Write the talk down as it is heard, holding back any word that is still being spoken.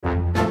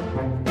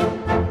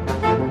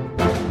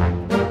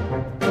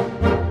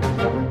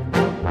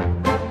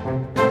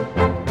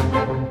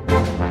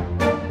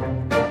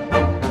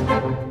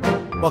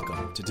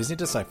welcome to Disney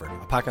Deciphered,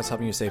 a podcast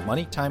helping you save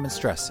money, time, and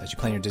stress as you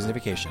plan your Disney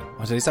vacation.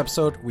 On today's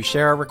episode, we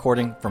share our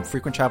recording from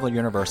Frequent Traveler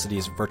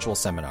University's virtual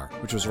seminar,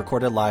 which was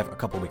recorded live a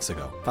couple weeks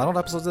ago. Find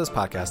episodes of this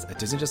podcast at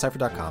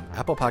DisneyDeciphered.com,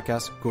 Apple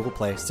Podcasts, Google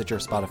Play, Stitcher,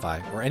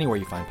 Spotify, or anywhere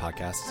you find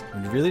podcasts,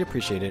 and we'd really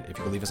appreciate it if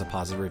you could leave us a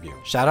positive review.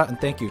 Shout out and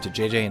thank you to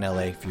JJ in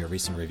LA for your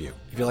recent review.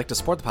 If you'd like to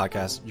support the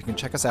podcast, you can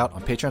check us out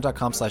on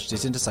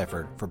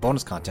patreon.com/DisneyDeciphered for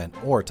bonus content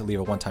or to leave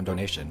a one-time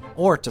donation.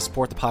 Or to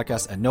support the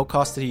podcast at no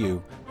cost to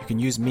you, you can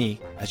use me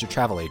as your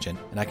travel agent,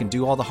 and I can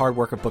do all the hard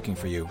work of booking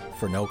for you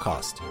for no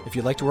cost. If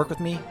you'd like to work with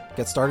me,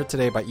 get started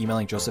today by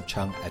emailing Joseph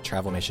Chung at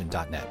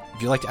travelnation.net.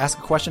 If you'd like to ask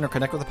a question or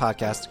connect with the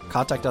podcast,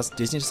 contact us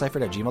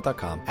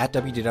DisneyDeciphered@gmail.com, at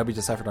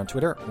WDWDeciphered on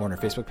Twitter, or on our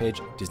Facebook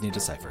page, Disney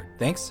Deciphered.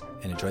 Thanks,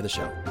 and enjoy the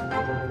show.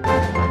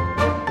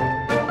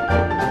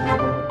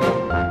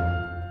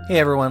 Hey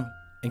everyone.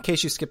 In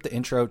case you skipped the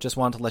intro, just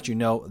wanted to let you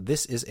know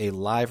this is a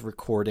live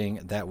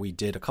recording that we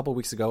did a couple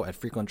weeks ago at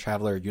Frequent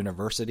Traveler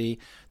University,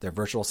 their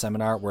virtual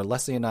seminar, where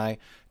Leslie and I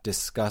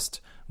discussed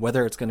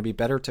whether it's going to be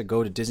better to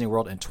go to Disney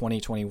World in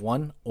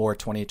 2021 or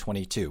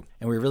 2022.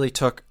 And we really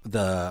took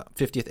the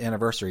 50th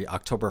anniversary,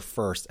 October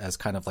 1st, as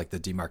kind of like the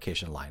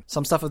demarcation line.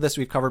 Some stuff of this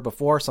we've covered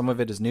before, some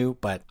of it is new,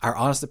 but our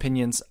honest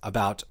opinions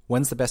about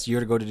when's the best year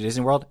to go to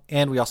Disney World,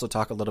 and we also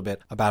talk a little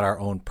bit about our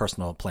own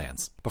personal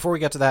plans. Before we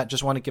get to that,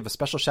 just want to give a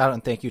special shout out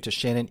and thank you to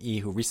Shannon E.,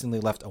 who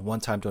recently left a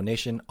one-time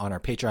donation on our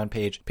Patreon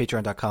page,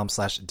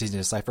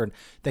 patreon.com/DisneyDeciphered.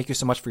 Thank you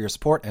so much for your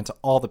support, and to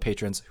all the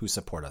patrons who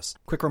support us.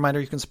 Quick reminder,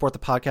 you can support the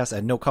podcast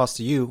at no cost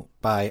to you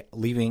by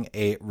leaving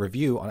a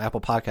review on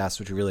Apple Podcasts,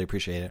 which we really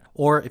appreciate it.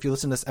 Or if you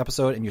listen to this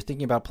episode and you're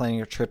thinking about planning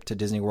your trip to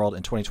Disney World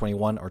in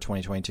 2021 or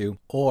 2022,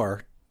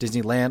 or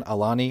Disneyland,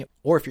 Alani,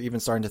 or if you're even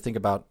starting to think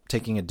about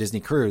taking a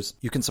Disney cruise,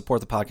 you can support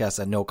the podcast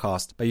at no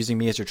cost by using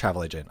me as your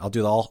travel agent. I'll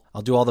do all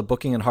the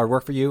booking and hard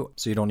work for you,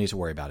 so you don't need to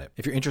worry about it.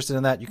 If you're interested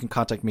in that, you can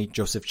contact me,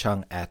 Joseph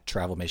Chung, at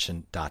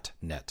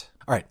travelnation.net.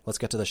 All right, let's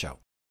get to the show.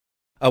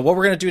 What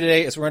we're going to do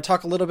today is we're going to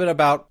talk a little bit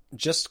about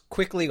just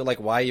quickly, like,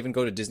 why even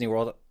go to Disney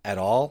World at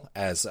all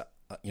as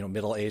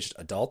middle-aged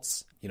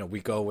adults.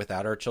 We go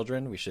without our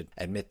children. We should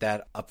admit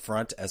that up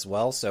front as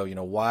well. So,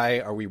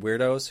 why are we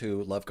weirdos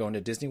who love going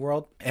to Disney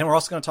World? And we're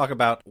also going to talk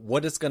about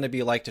what it's going to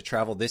be like to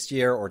travel this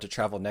year or to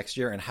travel next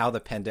year, and how the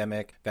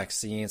pandemic,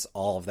 vaccines,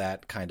 all of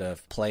that kind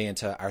of play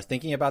into our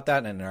thinking about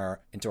that and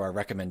into our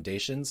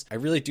recommendations. I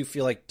really do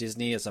feel like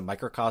Disney is a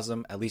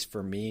microcosm, at least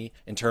for me,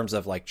 in terms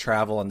of like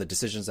travel and the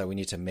decisions that we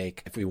need to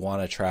make if we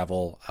want to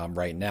travel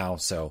right now.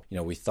 So,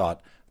 we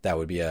thought that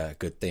would be a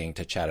good thing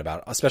to chat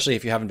about, especially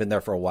if you haven't been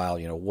there for a while.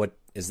 What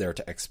is there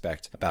to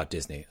expect about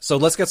Disney? So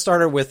let's get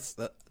started with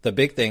the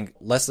big thing.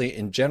 Leslie,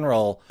 in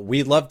general,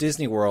 we love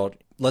Disney World.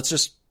 Let's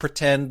just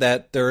pretend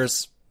that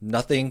there's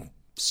nothing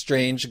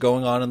strange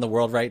going on in the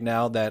world right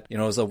now that,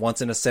 is a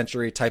once in a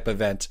century type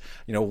event.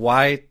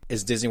 Why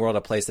is Disney World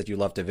a place that you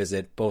love to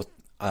visit, both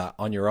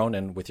on your own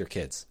and with your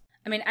kids?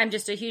 I mean, I'm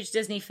just a huge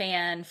Disney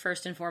fan,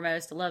 first and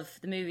foremost. I love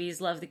the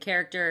movies, love the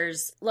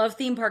characters, love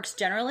theme parks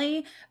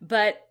generally.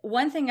 But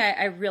one thing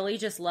I really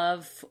just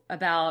love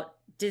about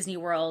Disney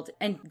World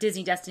and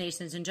Disney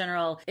destinations in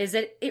general is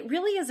that it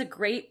really is a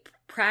great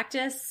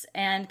practice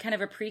and kind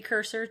of a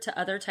precursor to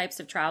other types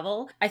of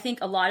travel. I think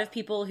a lot of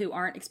people who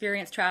aren't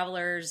experienced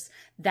travelers,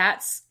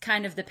 that's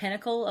kind of the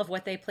pinnacle of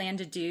what they plan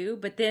to do.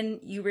 But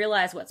then you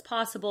realize what's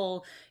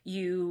possible.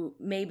 You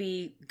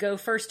maybe go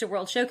first to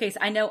World Showcase.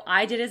 I know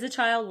I did as a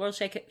child, World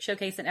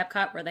Showcase in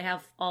Epcot, where they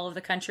have all of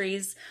the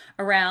countries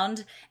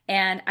around.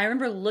 And I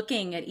remember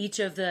looking at each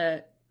of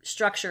the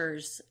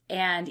structures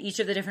and each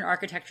of the different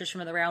architectures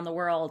from around the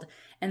world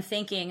and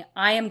thinking,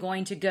 I am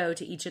going to go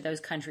to each of those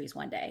countries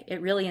one day.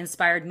 It really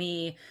inspired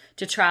me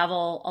to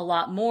travel a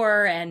lot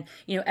more. And,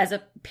 as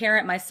a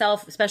parent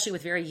myself, especially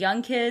with very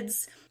young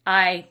kids,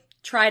 I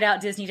tried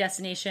out Disney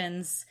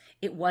destinations.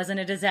 It wasn't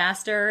a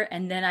disaster.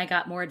 And then I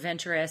got more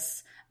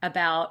adventurous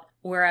about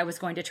where I was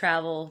going to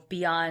travel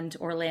beyond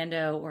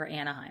Orlando or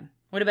Anaheim.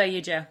 What about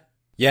you, Joe?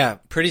 Yeah,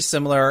 pretty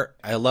similar.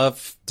 I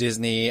love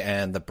Disney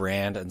and the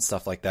brand and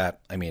stuff like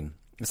that. I mean,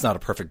 it's not a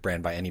perfect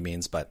brand by any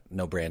means, but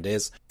no brand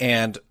is.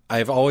 And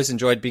I've always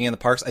enjoyed being in the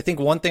parks. I think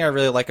one thing I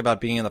really like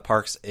about being in the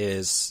parks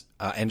is,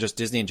 and just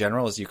Disney in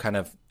general, is you kind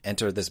of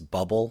enter this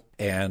bubble.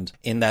 And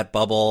in that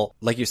bubble,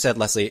 like you said,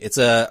 Leslie, it's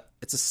a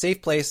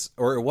safe place,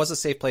 or it was a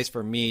safe place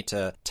for me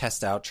to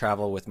test out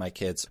travel with my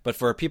kids. But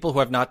for people who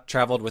have not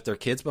traveled with their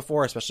kids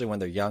before, especially when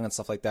they're young and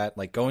stuff like that,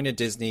 like going to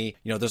Disney,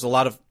 there's a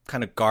lot of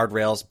kind of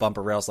guardrails,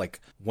 bumper rails, like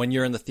when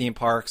you're in the theme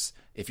parks,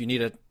 if you need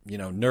to,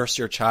 nurse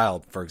your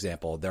child, for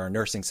example, there are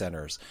nursing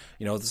centers,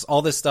 there's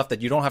all this stuff that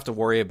you don't have to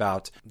worry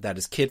about that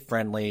is kid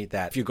friendly,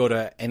 that if you go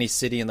to any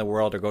city in the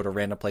world or go to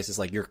random places,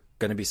 like you're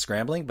going to be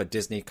scrambling, but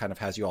Disney kind of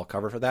has you all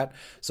covered for that.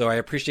 So I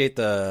appreciate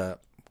the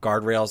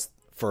guardrails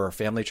for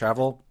family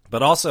travel.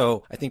 But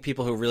also, I think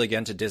people who really get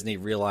into Disney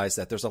realize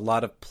that there's a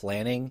lot of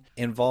planning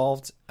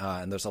involved,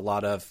 and there's a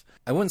lot of,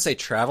 I wouldn't say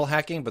travel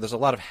hacking, but there's a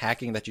lot of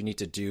hacking that you need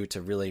to do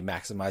to really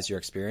maximize your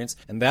experience.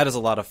 And that is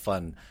a lot of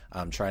fun,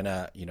 trying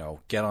to,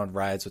 get on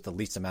rides with the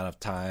least amount of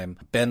time,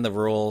 bend the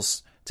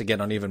rules, to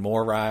get on even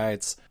more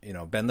rides,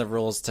 bend the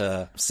rules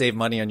to save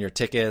money on your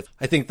ticket.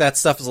 I think that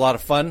stuff is a lot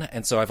of fun.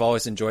 And so I've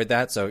always enjoyed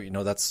that. So,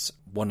 that's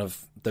one of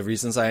the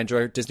reasons I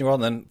enjoy Disney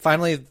World. And then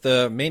finally,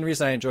 the main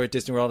reason I enjoy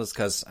Disney World is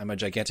because I'm a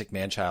gigantic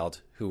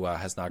man-child who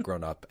has not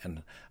grown up,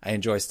 and I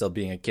enjoy still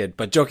being a kid.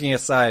 But joking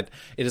aside,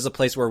 it is a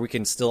place where we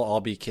can still all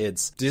be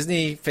kids.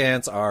 Disney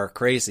fans are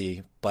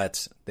crazy,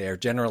 but they're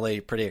generally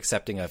pretty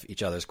accepting of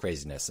each other's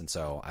craziness. And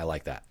so I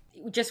like that.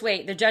 Just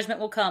wait. The judgment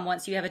will come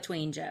once you have a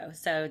tween, Joe.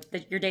 So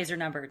your days are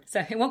numbered.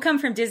 So it won't come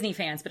from Disney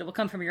fans, but it will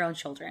come from your own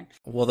children.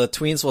 Well, the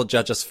tweens will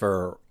judge us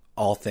for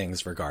all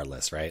things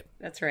regardless, right?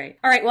 That's right.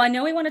 All right. Well, I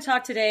know we want to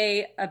talk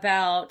today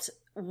about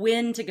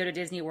when to go to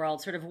Disney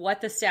World, sort of what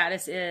the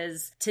status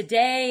is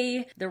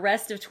today, the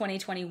rest of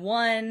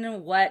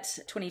 2021, what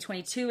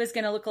 2022 is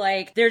going to look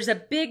like. There's a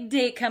big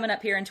date coming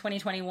up here in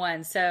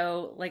 2021.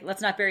 So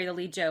let's not bury the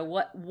lead, Joe.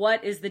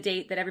 What is the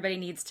date that everybody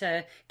needs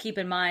to keep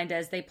in mind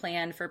as they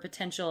plan for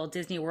potential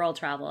Disney World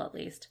travel, at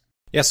least?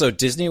 Yeah. So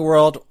Disney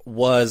World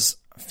was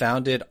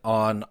founded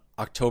on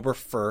October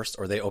 1st,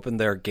 or they opened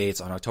their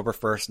gates on October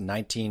 1st,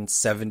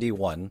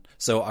 1971.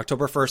 So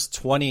October 1st,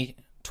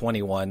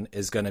 2021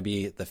 is going to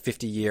be the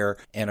 50-year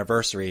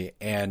anniversary,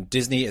 and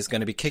Disney is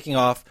going to be kicking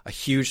off a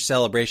huge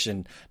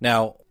celebration.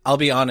 Now, I'll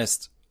be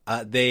honest,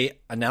 they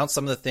announced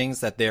some of the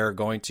things that they're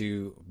going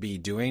to be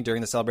doing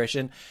during the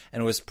celebration,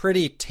 and it was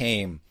pretty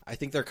tame. I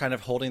think they're kind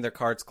of holding their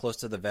cards close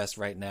to the vest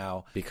right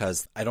now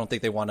because I don't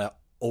think they want to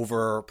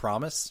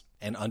overpromise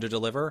and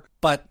underdeliver.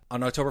 But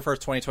on October 1st,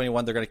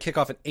 2021, they're going to kick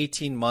off an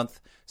 18-month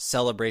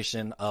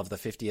celebration of the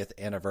 50th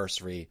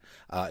anniversary.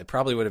 It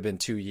probably would have been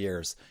 2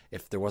 years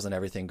if there wasn't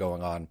everything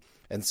going on.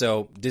 And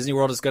so Disney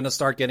World is going to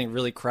start getting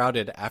really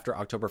crowded after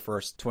October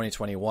 1st,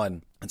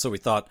 2021. And so we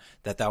thought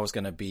that that was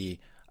going to be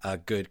a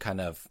good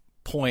kind of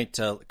point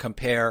to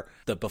compare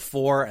the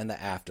before and the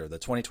after, the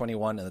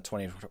 2021 and the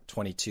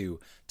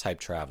 2022 type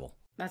travel.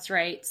 That's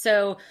right.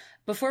 So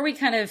before we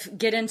kind of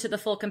get into the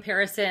full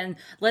comparison,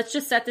 let's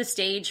just set the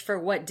stage for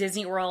what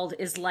Disney World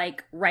is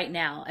like right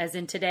now, as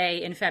in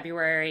today in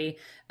February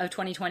of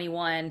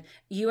 2021.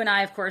 You and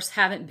I, of course,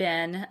 haven't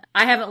been.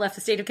 I haven't left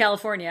the state of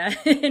California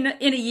in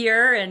a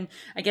year, and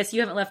I guess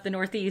you haven't left the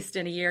Northeast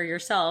in a year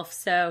yourself.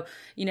 So,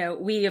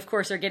 we, of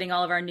course, are getting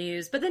all of our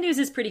news, but the news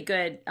is pretty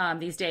good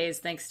these days,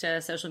 thanks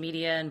to social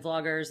media and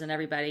vloggers and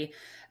everybody.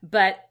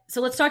 But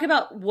so let's talk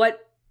about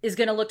what is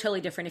going to look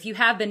totally different. If you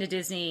have been to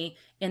Disney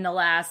in the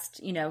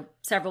last,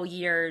 several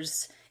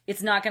years,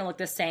 it's not going to look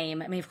the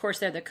same. I mean, of course,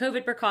 there are the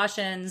COVID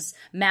precautions.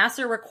 Masks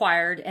are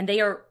required, and they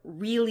are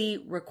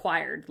really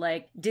required.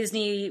 Like,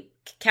 Disney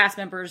cast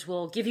members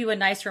will give you a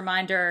nice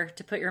reminder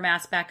to put your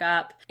mask back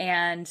up.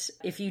 And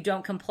if you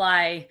don't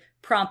comply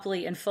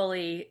promptly and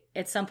fully,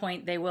 at some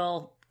point they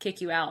will kick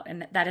you out.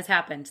 And that has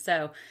happened.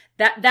 So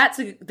that's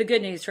the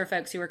good news for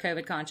folks who are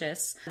COVID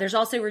conscious. There's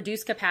also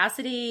reduced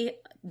capacity.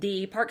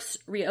 The parks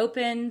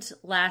reopened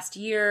last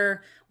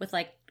year with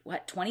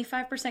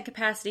 25%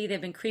 capacity. They've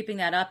been creeping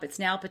that up. It's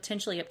now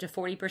potentially up to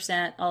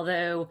 40%,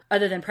 although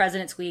other than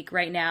President's Week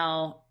right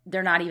now,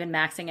 they're not even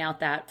maxing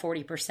out that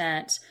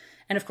 40%.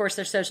 And of course,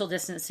 there's social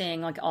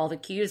distancing. Like, all the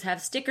queues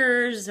have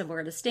stickers of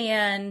where to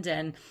stand,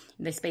 and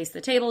they space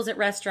the tables at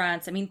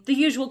restaurants. I mean, the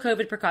usual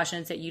COVID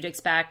precautions that you'd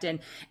expect. And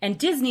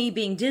Disney,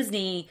 being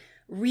Disney,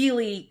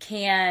 really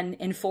can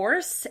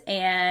enforce,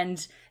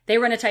 and they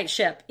run a tight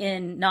ship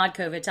in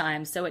non-COVID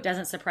times. So it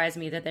doesn't surprise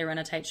me that they run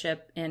a tight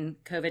ship in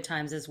COVID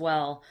times as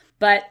well.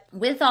 But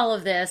with all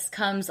of this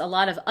comes a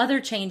lot of other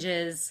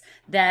changes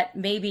that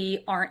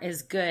maybe aren't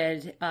as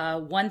good.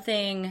 One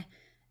thing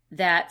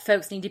that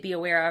folks need to be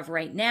aware of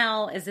right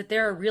now is that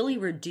there are really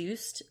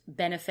reduced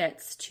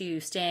benefits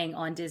to staying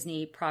on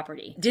Disney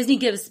property. Disney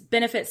gives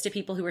benefits to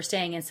people who are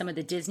staying in some of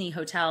the Disney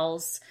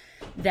hotels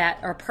that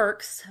are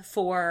perks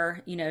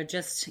for,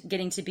 just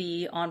getting to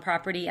be on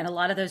property. And a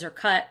lot of those are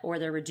cut or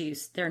they're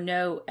reduced. There are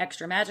no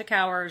extra magic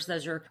hours.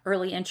 Those are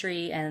early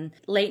entry and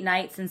late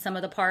nights in some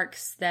of the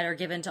parks that are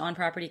given to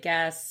on-property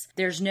guests.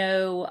 There's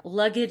no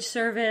luggage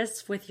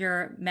service with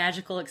your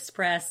Magical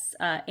Express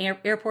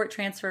airport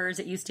transfers.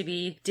 It used to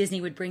be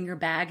Disney would bring your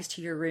bags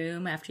to your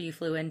room after you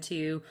flew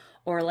into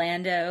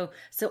Orlando.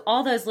 So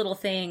all those little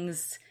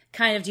things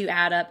kind of do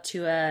add up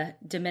to a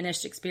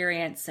diminished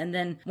experience. And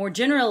then more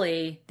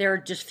generally, there are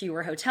just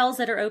fewer hotels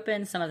that are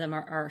open. Some of them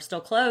are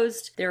still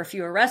closed. There are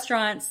fewer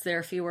restaurants. There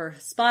are fewer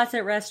spots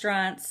at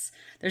restaurants.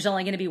 There's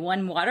only going to be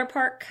one water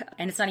park,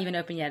 and it's not even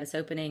open yet. It's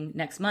opening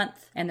next month,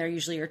 and there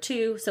usually are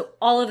two. So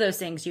all of those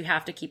things you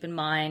have to keep in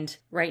mind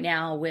right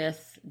now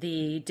with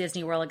the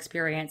Disney World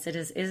experience. It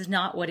is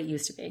not what it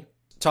used to be.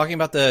 Talking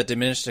about the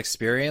diminished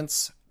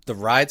experience, the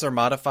rides are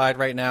modified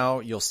right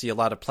now. You'll see a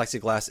lot of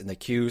plexiglass in the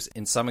queues.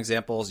 In some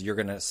examples, you're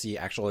going to see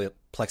actually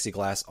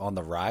plexiglass on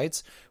the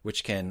rides,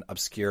 which can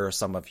obscure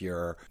some of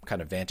your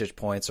kind of vantage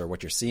points or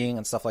what you're seeing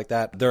and stuff like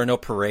that. There are no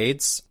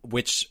parades,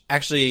 which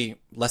actually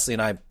Leslie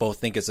and I both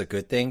think is a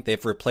good thing.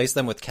 They've replaced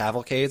them with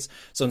cavalcades.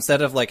 So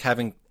instead of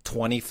having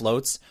 20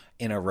 floats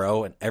in a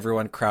row and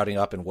everyone crowding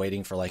up and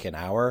waiting for like an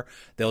hour,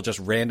 they'll just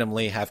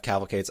randomly have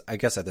cavalcades. I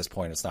guess at this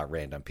point it's not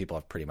random. People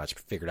have pretty much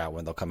figured out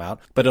when they'll come out,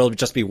 but it'll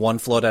just be one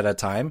float at a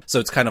time. So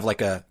it's kind of like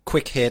a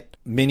quick hit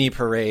mini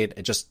parade.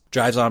 It just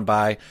drives on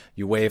by.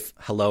 You wave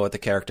hello at the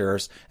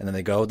characters and then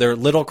they go. There are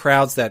little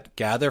crowds that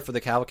gather for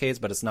the cavalcades,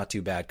 but it's not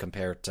too bad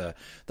compared to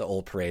the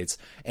old parades.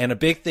 And a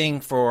big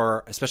thing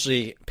for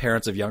especially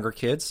parents of younger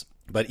kids,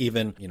 but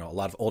even, a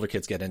lot of older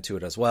kids get into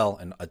it as well,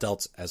 and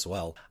adults as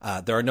well.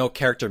 There are no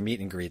character meet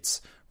and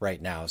greets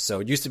right now. So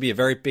it used to be a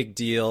very big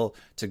deal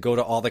to go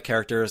to all the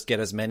characters, get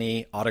as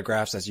many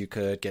autographs as you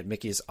could, get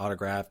Mickey's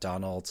autograph,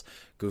 Donald's,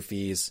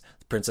 Goofy's,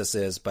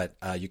 princesses, but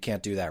you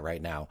can't do that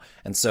right now.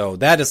 And so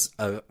that is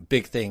a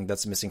big thing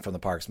that's missing from the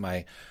parks.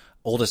 My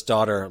oldest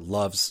daughter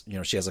loves,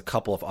 she has a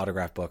couple of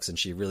autograph books and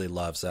she really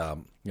loves,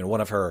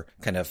 one of her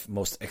kind of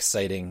most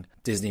exciting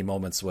Disney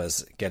moments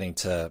was getting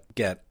to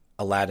get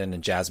Aladdin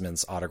and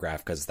Jasmine's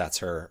autograph because that's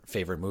her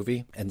favorite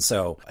movie. And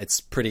so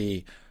it's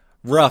pretty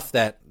rough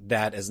that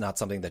is not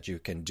something that you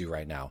can do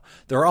right now.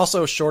 There are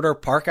also shorter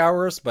park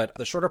hours, but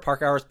the shorter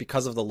park hours,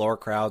 because of the lower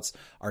crowds,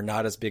 are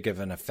not as big of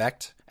an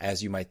effect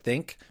as you might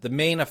think. The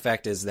main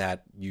effect is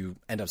that you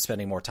end up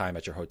spending more time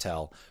at your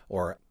hotel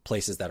or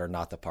places that are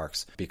not the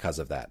parks because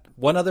of that.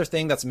 One other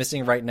thing that's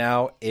missing right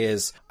now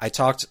is I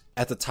talked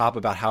at the top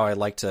about how I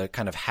like to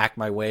kind of hack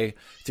my way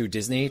through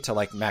Disney to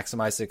like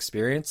maximize the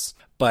experience.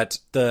 But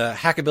the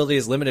hackability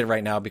is limited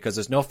right now because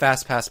there's no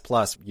Fast Pass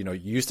Plus. You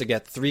used to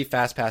get 3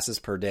 Fast Passes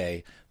per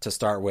day to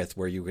start with,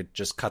 where you would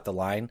just cut the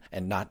line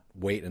and not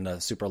wait in a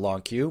super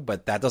long queue.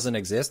 But that doesn't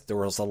exist. There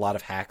was a lot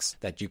of hacks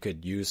that you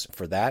could use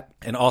for that.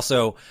 And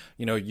also,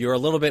 you're a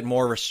little bit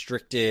more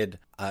restricted.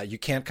 You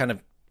can't kind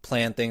of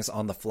plan things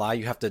on the fly.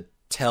 You have to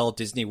tell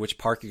Disney which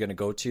park you're going to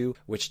go to,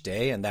 which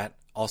day, and that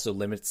also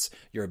limits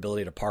your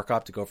ability to park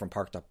up, to go from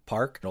park to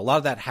park. A lot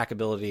of that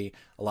hackability,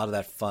 a lot of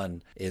that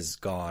fun is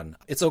gone.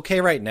 It's okay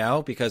right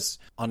now because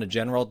on a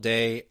general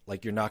day,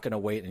 like you're not going to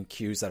wait in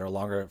queues that are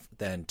longer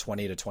than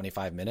 20 to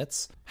 25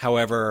 minutes.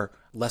 However,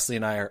 Leslie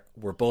and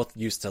we're both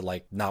used to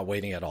like not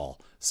waiting at all.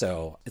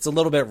 So it's a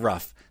little bit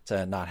rough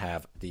to not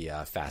have the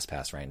Fast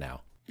Pass right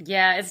now.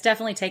 Yeah, it's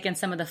definitely taken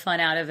some of the fun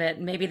out of it.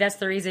 Maybe that's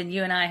the reason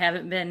you and I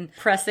haven't been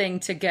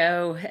pressing to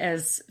go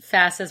as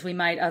fast as we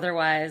might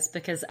otherwise,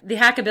 because the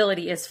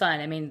hackability is fun.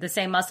 I mean, the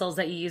same muscles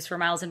that you use for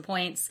miles and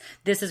points,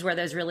 this is where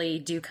those really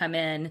do come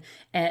in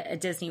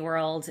at Disney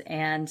World.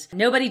 And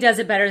nobody does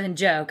it better than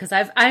Joe, because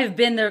I've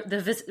been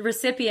the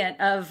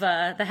recipient of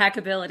the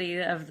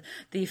hackability of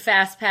the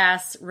Fast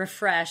Pass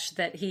refresh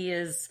that he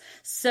is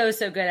so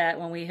good at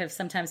when we have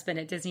sometimes been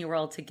at Disney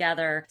World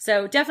together.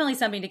 So definitely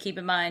something to keep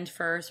in mind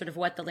for sort of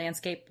what the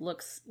landscape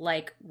looks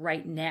like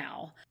right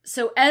now.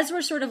 So as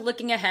we're sort of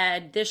looking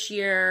ahead this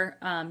year,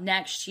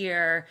 next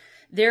year,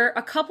 there are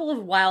a couple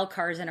of wild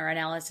cards in our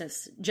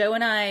analysis. Joe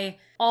and I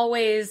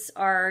always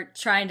are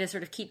trying to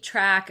sort of keep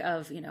track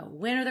of,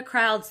 when are the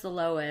crowds the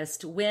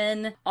lowest?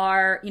 When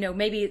are,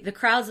 maybe the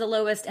crowds the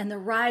lowest and the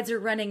rides are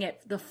running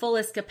at the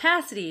fullest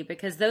capacity,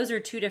 because those are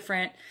two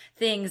different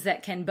things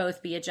that can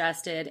both be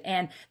adjusted.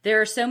 And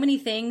there are so many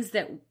things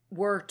that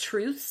were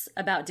truths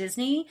about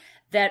Disney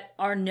that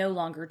are no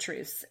longer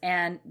truths.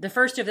 And the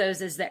first of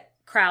those is that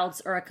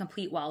crowds are a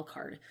complete wild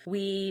card.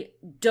 We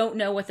don't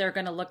know what they're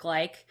going to look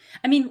like.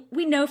 I mean,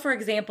 we know, for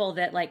example,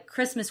 that like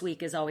Christmas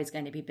week is always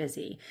going to be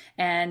busy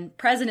and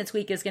President's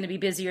Week is going to be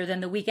busier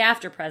than the week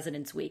after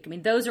President's Week. I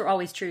mean, those are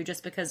always true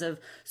just because of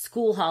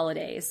school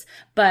holidays.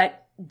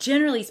 But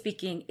generally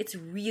speaking, it's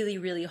really,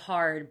 really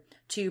hard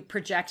to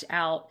project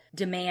out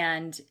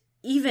demand.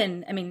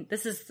 Even, I mean,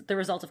 this is the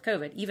result of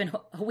COVID. Even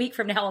a week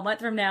from now, a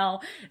month from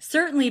now,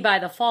 certainly by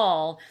the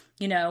fall,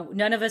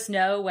 none of us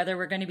know whether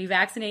we're going to be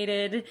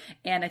vaccinated.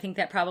 And I think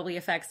that probably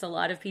affects a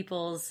lot of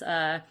people's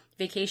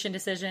vacation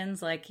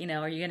decisions. Like,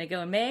 are you going to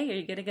go in May? Are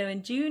you going to go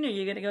in June? Are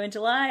you going to go in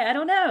July? I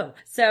don't know.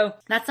 So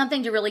that's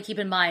something to really keep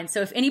in mind.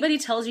 So if anybody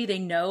tells you they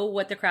know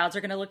what the crowds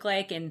are going to look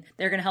like and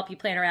they're going to help you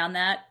plan around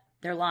that,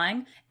 they're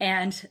lying.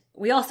 And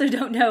we also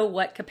don't know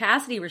what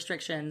capacity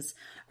restrictions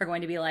are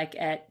going to be like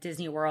at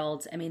Disney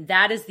World. I mean,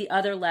 that is the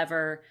other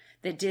lever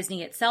that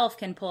Disney itself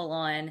can pull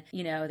on.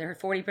 They're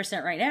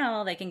 40% right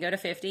now. They can go to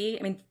 50.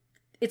 I mean,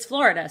 it's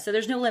Florida, so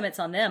there's no limits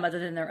on them other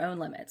than their own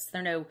limits.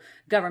 There are no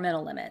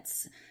governmental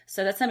limits.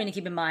 So that's something to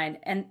keep in mind.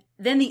 And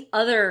then the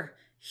other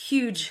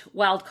huge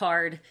wild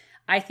card,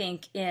 I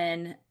think,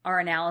 in our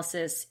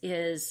analysis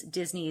is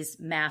Disney's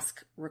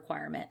mask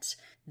requirement.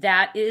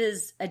 That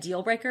is a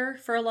deal breaker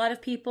for a lot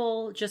of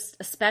people, just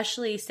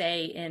especially,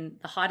 say, in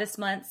the hottest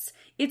months.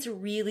 It's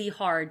really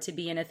hard to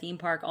be in a theme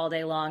park all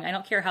day long. I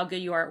don't care how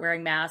good you are at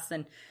wearing masks,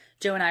 and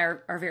Joe and I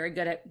are very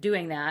good at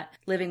doing that,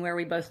 living where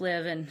we both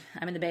live, and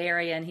I'm in the Bay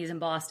Area and he's in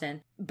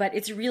Boston. But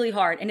it's really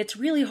hard, and it's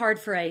really hard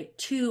for a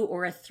 2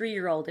 or a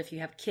 3-year-old if you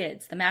have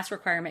kids. The mask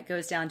requirement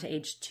goes down to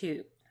age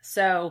 2.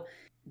 So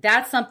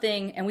that's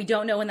something, and we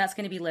don't know when that's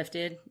going to be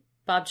lifted.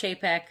 Bob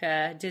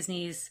Chapek,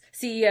 Disney's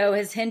CEO,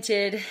 has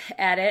hinted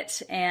at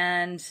it,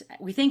 and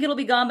we think it'll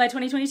be gone by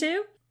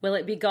 2022. Will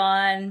it be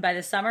gone by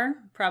the summer?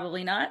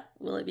 Probably not.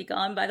 Will it be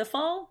gone by the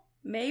fall?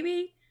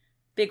 Maybe.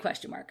 big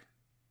question mark.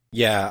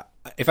 Yeah,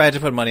 if I had to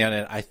put money on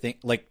it, I think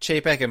like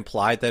Chapek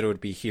implied that it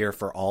would be here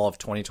for all of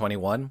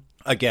 2021.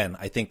 Again,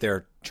 I think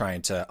they're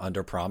trying to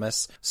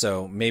underpromise.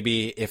 So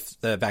maybe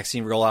if the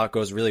vaccine rollout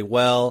goes really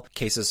well,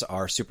 cases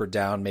are super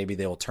down, maybe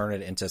they will turn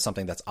it into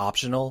something that's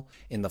optional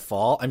in the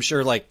fall. I'm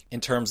sure like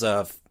in terms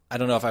of, I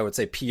don't know if I would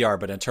say PR,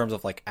 but in terms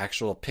of like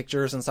actual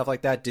pictures and stuff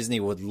like that,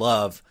 Disney would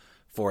love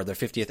for their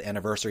 50th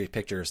anniversary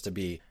pictures to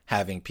be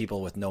having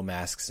people with no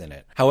masks in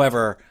it.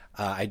 However,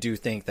 I do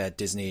think that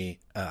Disney,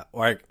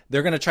 or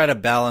they're going to try to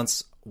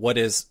balance what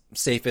is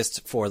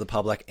safest for the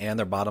public and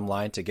their bottom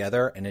line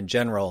together. And in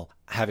general,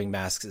 having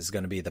masks is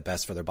going to be the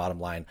best for their bottom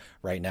line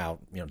right now.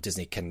 You know,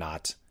 Disney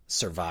cannot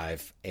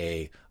survive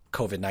a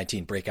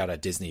COVID-19 breakout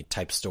at Disney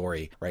type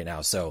story right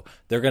now. So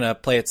they're going to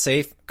play it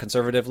safe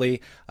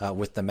conservatively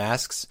with the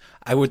masks.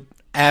 I would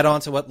add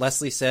on to what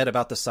Leslie said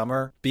about the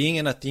summer. Being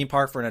in a theme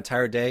park for an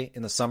entire day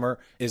in the summer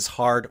is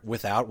hard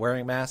without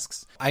wearing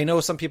masks. I know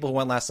some people who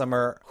went last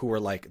summer who were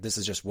like, this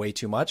is just way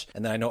too much.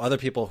 And then I know other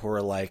people who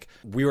were like,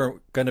 we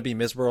were going to be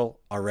miserable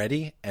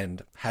already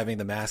and having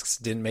the masks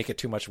didn't make it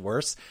too much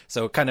worse.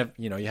 So kind of,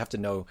 you know, you have to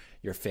know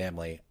your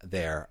family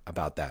there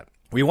about that.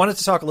 We wanted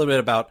to talk a little bit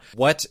about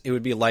what it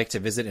would be like to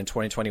visit in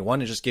 2021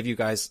 and just give you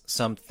guys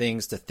some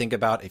things to think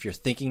about if you're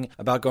thinking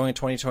about going in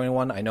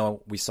 2021. I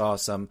know we saw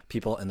some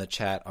people in the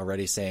chat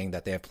already saying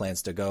that they have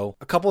plans to go.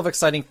 A couple of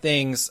exciting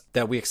things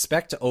that we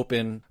expect to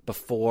open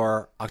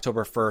before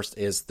October 1st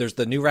is there's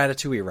the new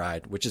Ratatouille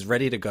ride, which is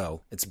ready to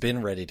go. It's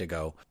been ready to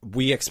go.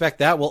 We expect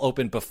that will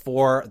open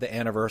before the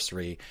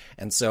anniversary.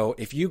 And so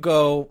if you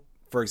go,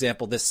 for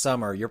example, this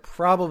summer, you're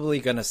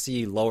probably going to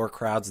see lower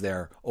crowds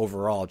there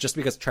overall, just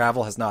because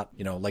travel has not,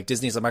 you know, like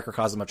Disney's a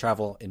microcosm of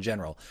travel in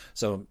general.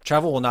 So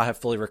travel will not have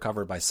fully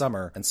recovered by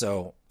summer. And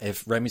so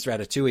if Remy's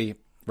Ratatouille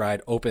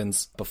ride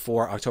opens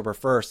before October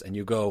 1st and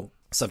you go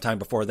sometime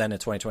before then in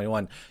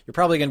 2021, you're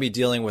probably going to be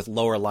dealing with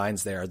lower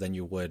lines there than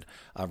you would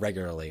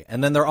regularly.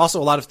 And then there are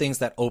also a lot of things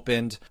that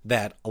opened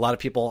that a lot of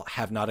people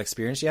have not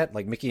experienced yet,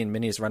 like Mickey and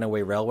Minnie's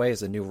Runaway Railway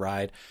is a new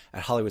ride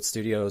at Hollywood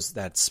Studios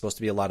that's supposed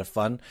to be a lot of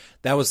fun.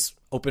 That was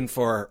open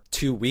for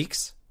 2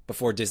 weeks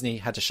before Disney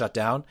had to shut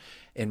down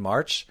in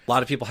March. A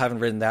lot of people haven't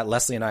ridden that.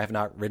 Leslie and I have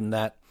not ridden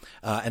that.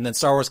 And then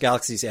Star Wars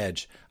Galaxy's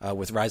Edge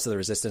with Rise of the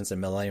Resistance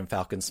and Millennium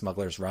Falcon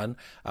Smuggler's Run,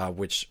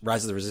 which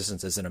Rise of the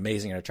Resistance is an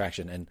amazing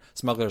attraction. And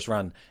Smuggler's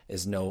Run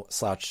is no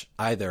slouch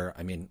either.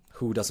 I mean,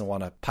 who doesn't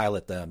want to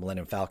pilot the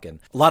Millennium Falcon?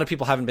 A lot of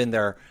people haven't been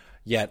there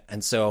yet.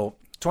 And so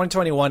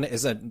 2021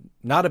 is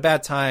not a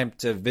bad time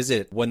to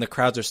visit when the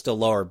crowds are still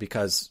lower,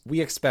 because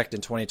we expect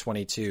in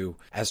 2022,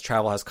 as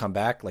travel has come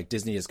back, like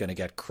Disney is going to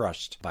get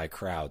crushed by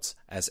crowds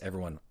as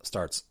everyone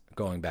starts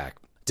going back.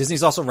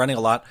 Disney's also running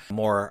a lot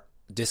more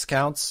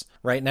discounts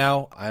right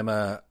now. I'm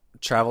a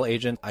travel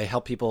agent. I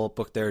help people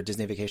book their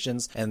Disney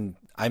vacations, and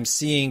I'm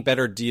seeing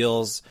better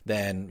deals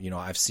than, you know,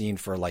 I've seen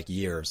for like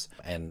years.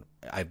 And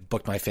I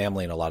booked my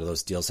family in a lot of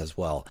those deals as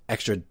well.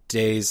 Extra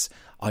days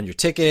on your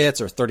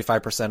tickets or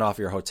 35% off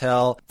your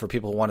hotel for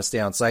people who want to stay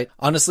on site.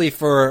 Honestly,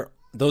 for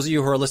those of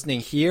you who are listening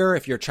here,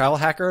 if you're travel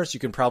hackers, you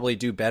can probably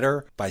do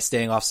better by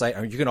staying off site.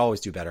 I mean, you can always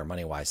do better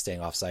money-wise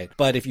staying off site.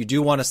 But if you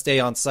do want to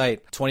stay on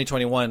site,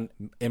 2021,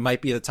 it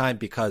might be the time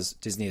because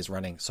Disney is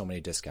running so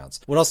many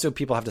discounts. What else do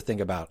people have to think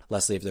about,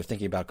 Leslie, if they're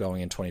thinking about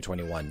going in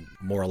 2021,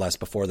 more or less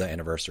before the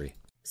anniversary?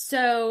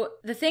 So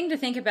the thing to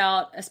think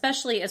about,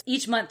 especially as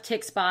each month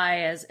ticks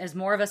by, as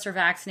more of us are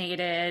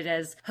vaccinated,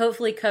 as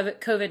hopefully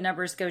COVID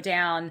numbers go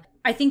down,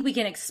 I think we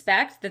can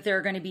expect that there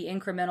are going to be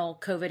incremental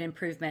COVID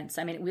improvements.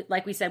 I mean,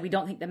 like we said, we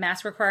don't think the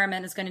mask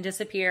requirement is going to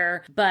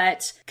disappear,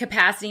 but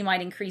capacity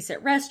might increase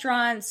at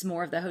restaurants.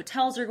 More of the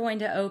hotels are going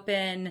to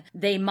open.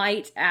 They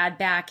might add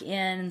back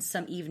in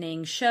some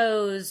evening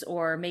shows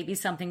or maybe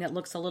something that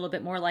looks a little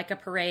bit more like a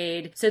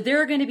parade. So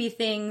there are going to be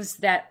things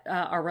that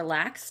are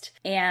relaxed.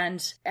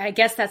 And I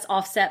guess that's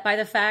offset by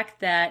the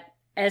fact that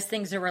as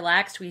things are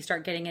relaxed, we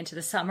start getting into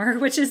the summer,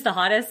 which is the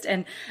hottest.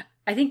 And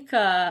I think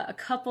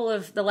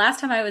the last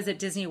time I was at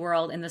Disney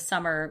World in the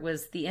summer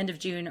was the end of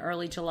June,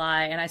 early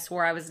July, and I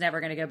swore I was never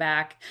going to go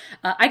back.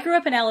 I grew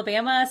up in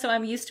Alabama, so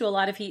I'm used to a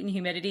lot of heat and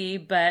humidity,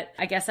 but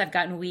I guess I've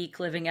gotten weak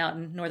living out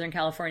in Northern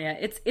California.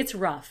 It's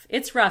rough.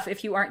 It's rough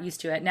if you aren't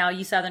used to it. Now,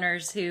 you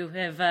Southerners who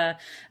have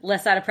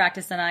less out of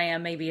practice than I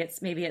am, maybe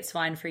it's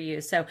fine for you.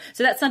 So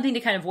that's something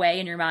to kind of weigh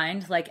in your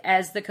mind. Like,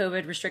 as the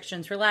COVID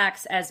restrictions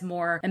relax, as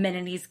more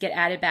amenities get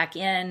added back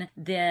in,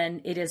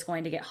 then it is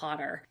going to get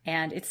hotter,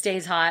 and it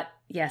stays hot.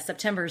 Yeah,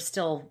 September is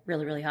still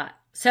really, really hot.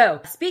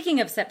 So speaking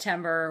of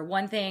September,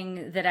 one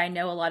thing that I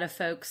know a lot of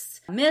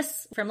folks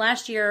miss from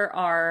last year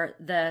are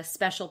the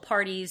special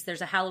parties.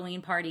 There's a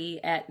Halloween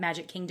party at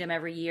Magic Kingdom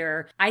every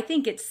year. I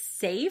think it's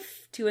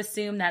safe to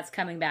assume that's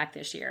coming back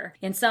this year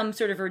in some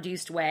sort of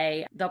reduced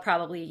way. They'll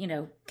probably,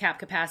 cap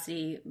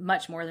capacity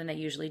much more than they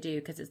usually do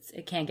because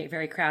it can get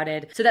very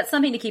crowded. So that's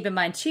something to keep in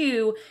mind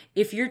too.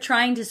 If you're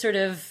trying to sort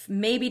of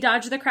maybe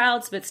dodge the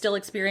crowds, but still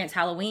experience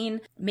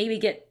Halloween, maybe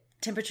get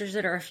temperatures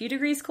that are a few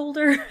degrees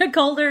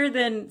colder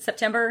than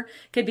September,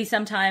 could be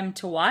some time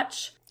to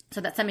watch.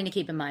 So that's something to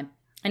keep in mind.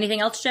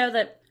 Anything else, Joe,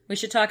 that we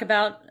should talk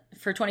about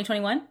for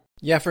 2021?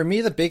 Yeah, for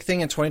me, the big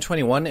thing in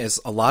 2021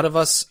 is a lot of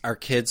us, our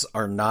kids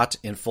are not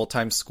in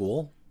full-time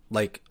school.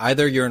 Like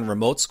either you're in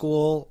remote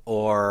school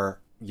or,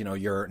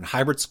 you're in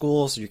hybrid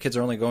school. So your kids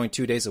are only going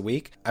 2 days a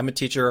week. I'm a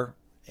teacher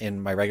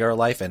in my regular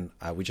life, and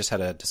we just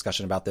had a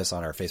discussion about this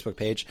on our Facebook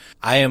page.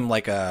 I am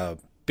like a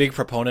big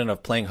proponent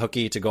of playing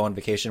hooky to go on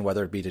vacation,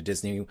 whether it be to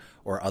Disney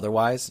or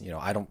otherwise.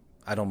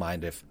 I don't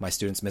mind if my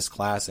students miss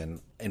class.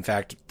 And in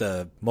fact,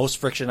 the most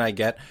friction I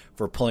get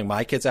for pulling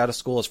my kids out of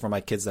school is from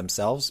my kids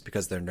themselves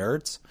because they're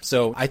nerds.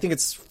 So I think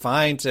it's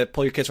fine to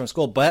pull your kids from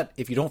school. But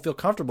if you don't feel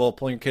comfortable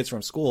pulling your kids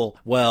from school,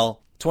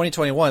 well,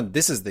 2021,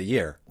 this is the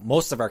year.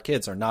 Most of our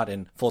kids are not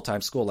in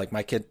full-time school. Like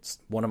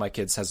one of my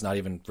kids has not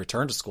even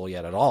returned to school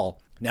yet at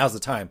all. Now's the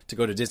time to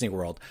go to Disney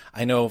World.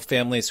 I know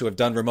families who have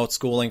done remote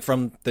schooling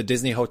from the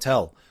Disney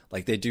hotel.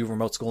 Like they do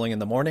remote schooling in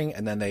the morning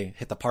and then they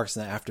hit the parks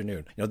in the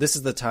afternoon. This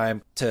is the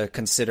time to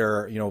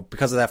consider,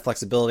 because of that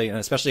flexibility, and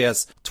especially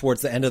as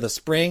towards the end of the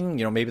spring,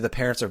 maybe the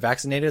parents are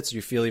vaccinated, so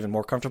you feel even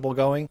more comfortable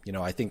going.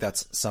 I think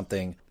that's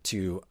something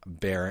to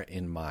bear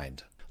in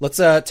mind. Let's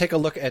take a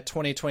look at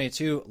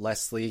 2022,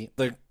 Leslie.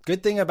 The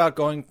good thing about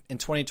going in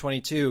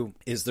 2022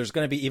 is there's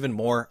going to be even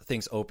more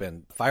things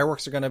open.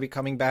 Fireworks are going to be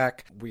coming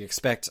back. We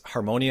expect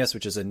Harmonious,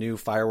 which is a new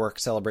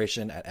fireworks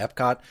celebration at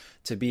Epcot,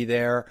 to be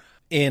there.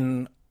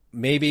 In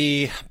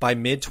maybe by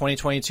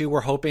mid-2022, we're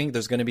hoping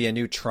there's going to be a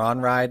new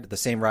Tron ride, the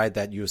same ride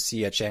that you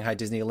see at Shanghai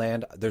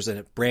Disneyland. There's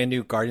a brand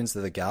new Guardians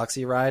of the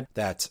Galaxy ride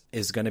that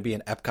is going to be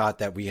in Epcot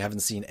that we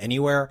haven't seen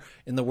anywhere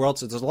in the world.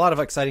 So there's a lot of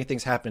exciting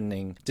things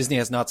happening. Disney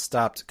has not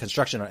stopped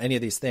construction on any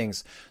of these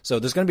things. So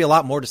there's going to be a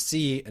lot more to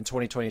see in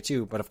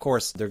 2022. But of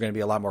course, there are going to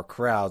be a lot more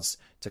crowds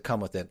to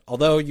come with it.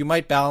 Although you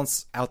might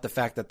balance out the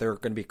fact that there are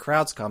going to be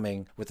crowds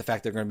coming with the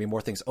fact there are going to be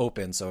more things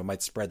open. So it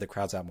might spread the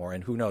crowds out more.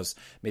 And who knows,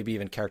 maybe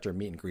even character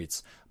meet and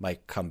greets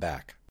might come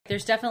back.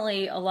 There's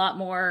definitely a lot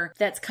more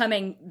that's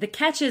coming. The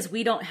catch is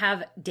we don't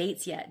have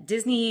dates yet.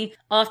 Disney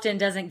often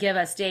doesn't give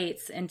us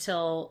dates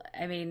until,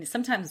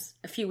 sometimes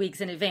a few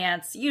weeks in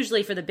advance.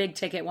 Usually for the big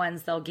ticket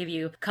ones, they'll give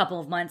you a couple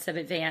of months of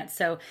advance.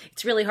 So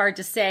it's really hard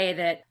to say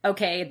that,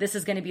 okay, this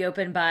is going to be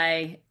open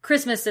by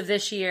Christmas of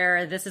this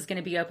year. This is going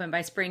to be open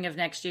by spring of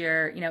next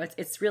year.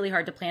 It's really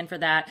hard to plan for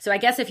that. So I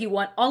guess if you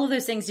want all of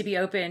those things to be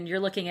open, you're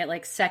looking at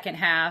like second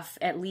half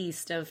at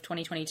least of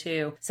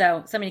 2022.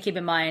 So something to keep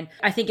in mind.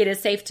 I think it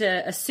is safe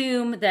to assume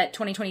that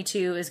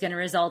 2022 is going to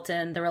result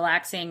in the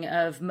relaxing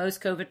of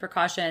most COVID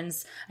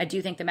precautions. I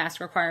do think the mask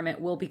requirement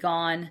will be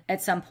gone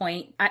at some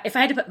point. If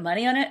I had to put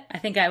money on it, I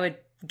think I would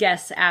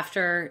guess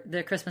after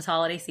the Christmas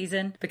holiday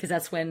season, because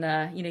that's when,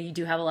 you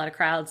do have a lot of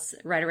crowds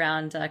right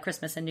around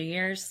Christmas and New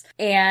Year's.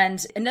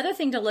 And another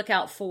thing to look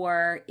out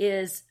for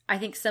is I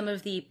think some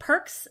of the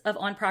perks of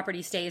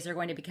on-property stays are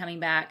going to be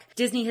coming back.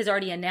 Disney has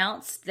already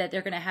announced that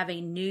they're going to have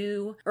a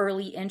new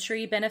early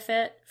entry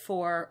benefit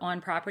for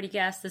on-property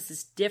guests. This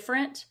is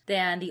different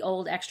than the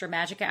old extra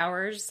magic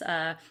hours.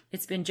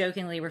 It's been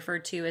jokingly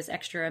referred to as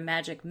extra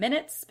magic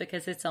minutes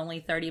because it's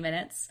only 30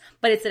 minutes,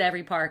 but it's at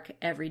every park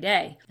every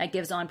day. That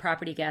gives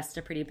on-property guests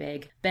a pretty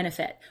big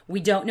benefit. We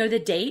don't know the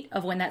date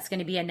of when that's going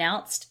to be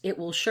announced. It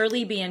will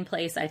surely be in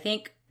place, I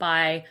think,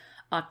 by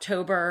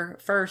October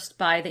 1st,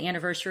 by the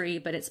anniversary,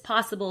 but it's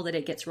possible that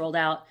it gets rolled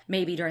out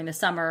maybe during the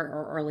summer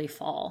or early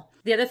fall.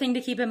 The other thing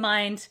to keep in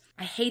mind,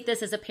 I hate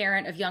this as a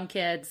parent of young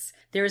kids,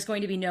 there is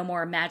going to be no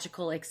more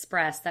Magical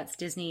Express. That's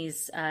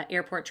Disney's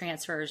airport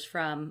transfers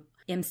from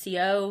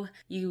MCO.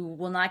 You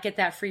will not get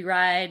that free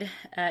ride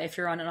if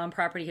you're on an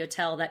on-property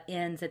hotel. That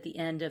ends at the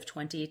end of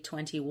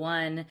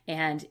 2021.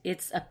 And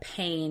it's a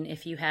pain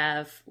if you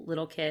have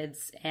little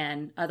kids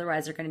and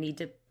otherwise are going to need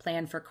to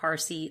plan for car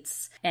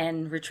seats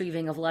and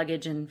retrieving of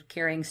luggage and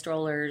carrying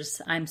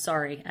strollers. I'm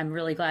sorry. I'm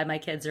really glad my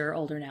kids are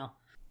older now.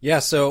 Yeah,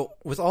 so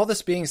with all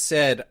this being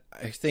said,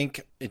 I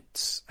think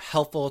it's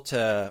helpful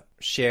to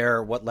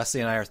share what Leslie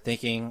and I are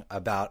thinking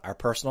about our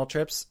personal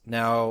trips.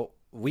 Now,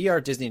 we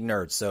are Disney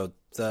nerds, so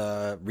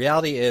the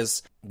reality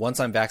is once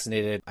I'm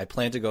vaccinated, I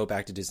plan to go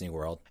back to Disney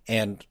World,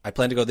 and I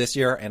plan to go this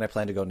year and I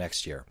plan to go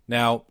next year.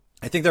 Now,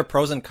 I think there are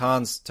pros and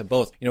cons to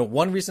both.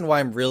 One reason why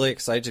I'm really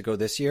excited to go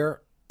this year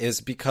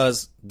is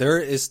because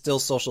there is still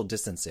social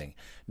distancing.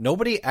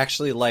 Nobody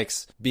actually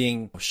likes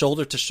being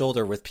shoulder to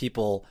shoulder with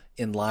people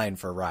in line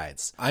for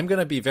rides. I'm going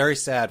to be very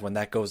sad when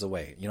that goes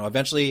away.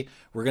 Eventually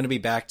we're going to be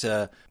back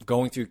to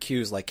going through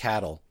queues like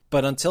cattle.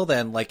 But until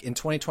then, like in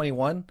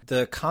 2021,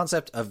 the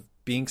concept of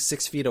being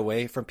 6 feet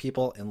away from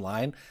people in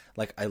line,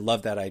 like I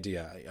love that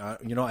idea.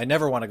 I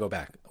never want to go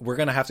back. We're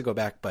going to have to go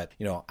back, but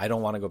I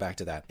don't want to go back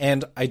to that.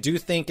 And I do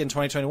think in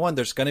 2021,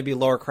 there's going to be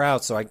lower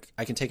crowds, so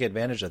I can take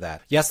advantage of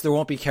that. Yes, there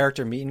won't be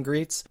character meet and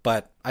greets,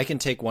 but I can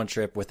take one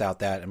trip without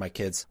that and my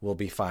kids will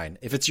be fine.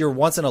 If it's your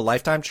once in a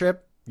lifetime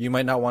trip, you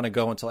might not want to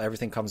go until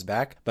everything comes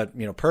back. But,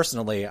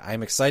 personally,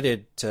 I'm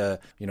excited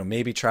to,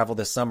 maybe travel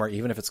this summer,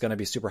 even if it's going to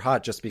be super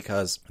hot, just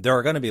because there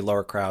are going to be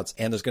lower crowds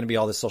and there's going to be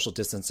all this social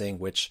distancing,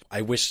 which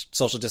I wish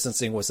social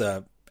distancing was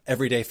a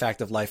everyday fact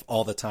of life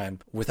all the time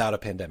without a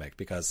pandemic,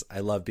 because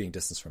I love being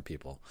distanced from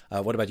people.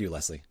 What about you,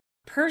 Leslie?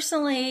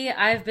 Personally,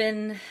 I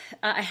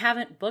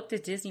haven't booked a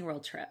Disney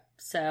World trip.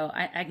 So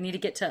I need to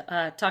get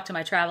to talk to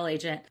my travel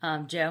agent,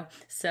 Joe.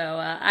 So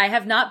I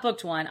have not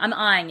booked one. I'm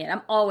eyeing it.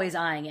 I'm always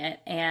eyeing it.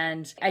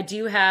 And I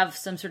do have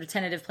some sort of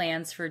tentative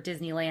plans for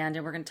Disneyland,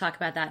 and we're going to talk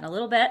about that in a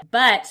little bit.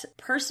 But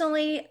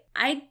personally,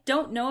 I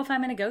don't know if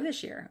I'm going to go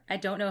this year. I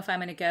don't know if I'm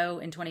going to go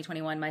in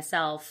 2021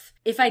 myself.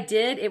 If I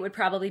did, it would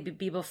probably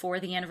be before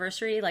the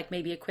anniversary, like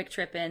maybe a quick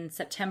trip in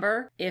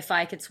September, if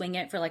I could swing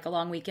it for like a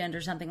long weekend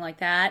or something like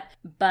that.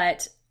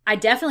 But I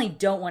definitely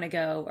don't want to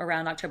go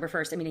around October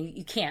 1st. I mean,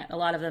 you can't. A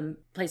lot of them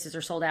places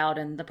are sold out,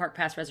 and the park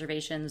pass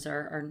reservations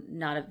are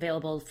not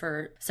available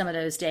for some of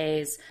those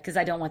days because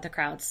I don't want the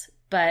crowds.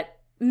 But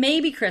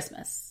maybe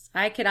Christmas.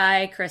 I could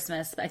eye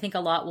Christmas. I think a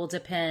lot will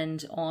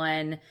depend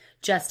on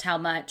just how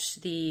much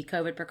the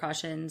COVID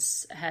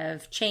precautions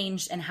have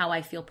changed and how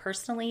I feel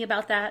personally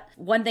about that.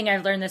 One thing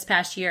I've learned this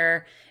past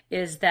year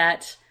is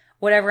that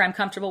whatever I'm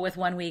comfortable with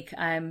one week,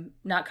 I'm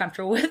not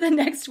comfortable with the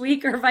next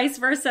week, or vice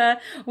versa.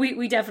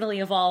 We definitely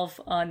evolve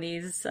on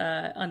these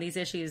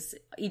issues,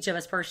 each of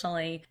us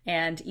personally,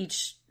 and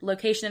each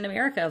location in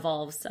America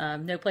evolves.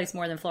 No place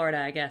more than Florida,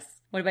 I guess.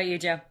 What about you,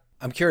 Joe?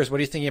 I'm curious, what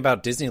are you thinking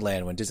about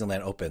Disneyland when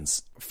Disneyland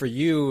opens? For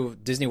you,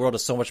 Disney World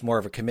is so much more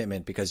of a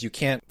commitment because you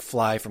can't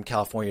fly from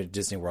California to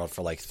Disney World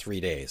for like 3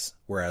 days,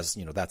 whereas,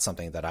 that's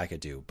something that I could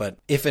do. But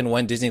if and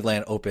when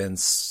Disneyland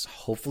opens,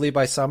 hopefully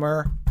by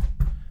summer,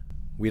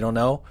 we don't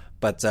know.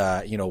 But,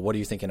 what are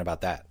you thinking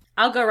about that?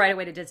 I'll go right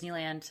away to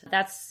Disneyland.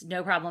 That's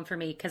no problem for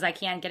me because I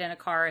can get in a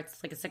car.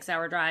 It's like a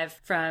 6-hour drive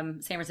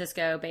from San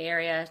Francisco Bay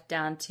Area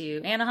down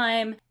to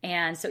Anaheim.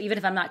 And so even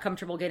if I'm not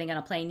comfortable getting on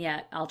a plane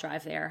yet, I'll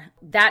drive there.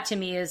 That to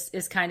me is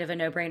kind of a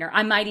no-brainer.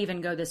 I might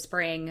even go this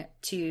spring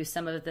to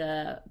some of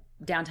the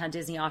downtown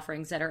Disney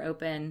offerings that are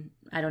open.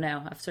 I don't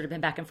know. I've sort of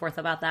been back and forth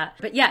about that.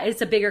 But yeah,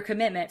 it's a bigger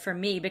commitment for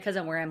me because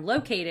of where I'm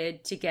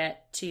located to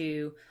get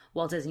to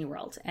Walt Disney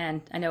World.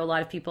 And I know a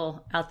lot of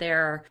people out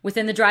there are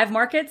within the drive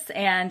markets.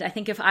 And I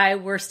think if I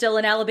were still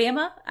in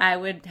Alabama, I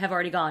would have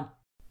already gone.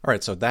 All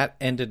right. So that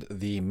ended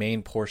the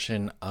main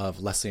portion of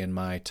Leslie and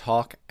my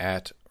talk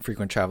at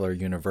Frequent Traveler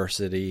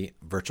University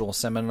virtual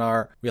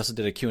seminar. We also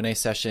did a Q&A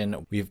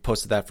session. We've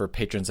posted that for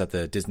patrons at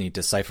the Disney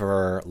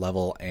Decipherer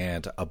level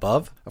and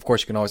above. Of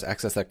course, you can always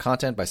access that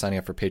content by signing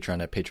up for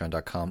Patreon at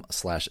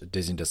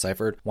patreon.com/Disney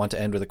Deciphered. Want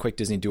to end with a quick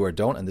Disney do or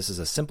don't, and this is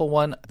a simple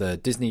one. The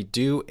Disney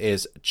do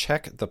is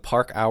check the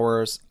park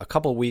hours a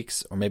couple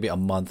weeks or maybe a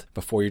month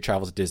before you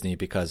travel to Disney,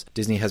 because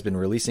Disney has been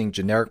releasing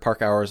generic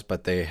park hours,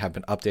 but they have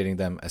been updating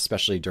them,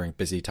 especially during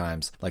busy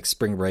times like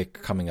spring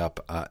break coming up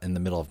in the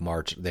middle of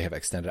March. They have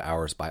extended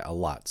hours by a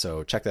lot.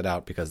 So check that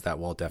out because that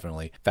will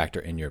definitely factor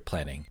in your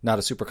planning. Not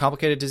a super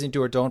complicated Disney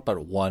do or don't,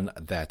 but one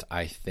that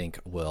I think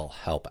will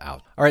help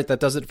out. All right,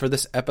 that does it for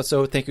this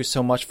episode. Thank you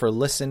so much for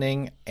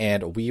listening,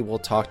 and we will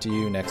talk to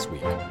you next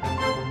week.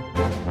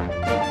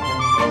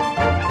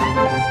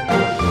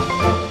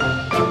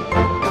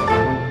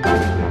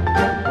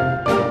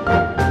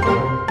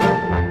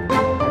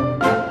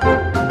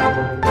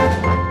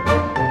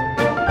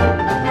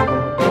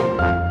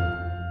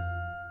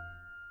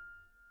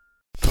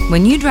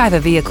 When you drive a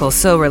vehicle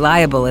so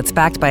reliable it's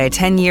backed by a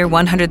 10-year,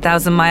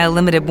 100,000-mile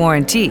limited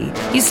warranty,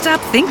 you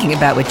stop thinking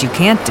about what you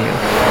can't do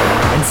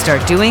and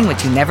start doing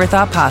what you never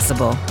thought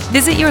possible.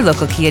 Visit your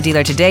local Kia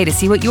dealer today to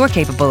see what you're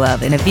capable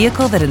of in a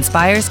vehicle that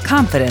inspires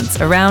confidence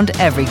around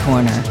every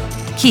corner.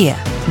 Kia,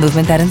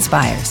 movement that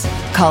inspires.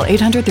 Call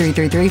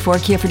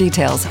 800-333-4KIA for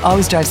details.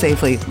 Always drive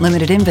safely.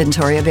 Limited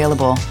inventory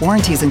available.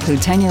 Warranties include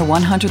 10-year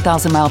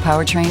 100,000-mile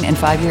powertrain and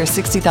 5-year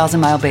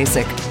 60,000-mile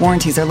basic.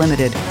 Warranties are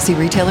limited. See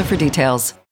retailer for details.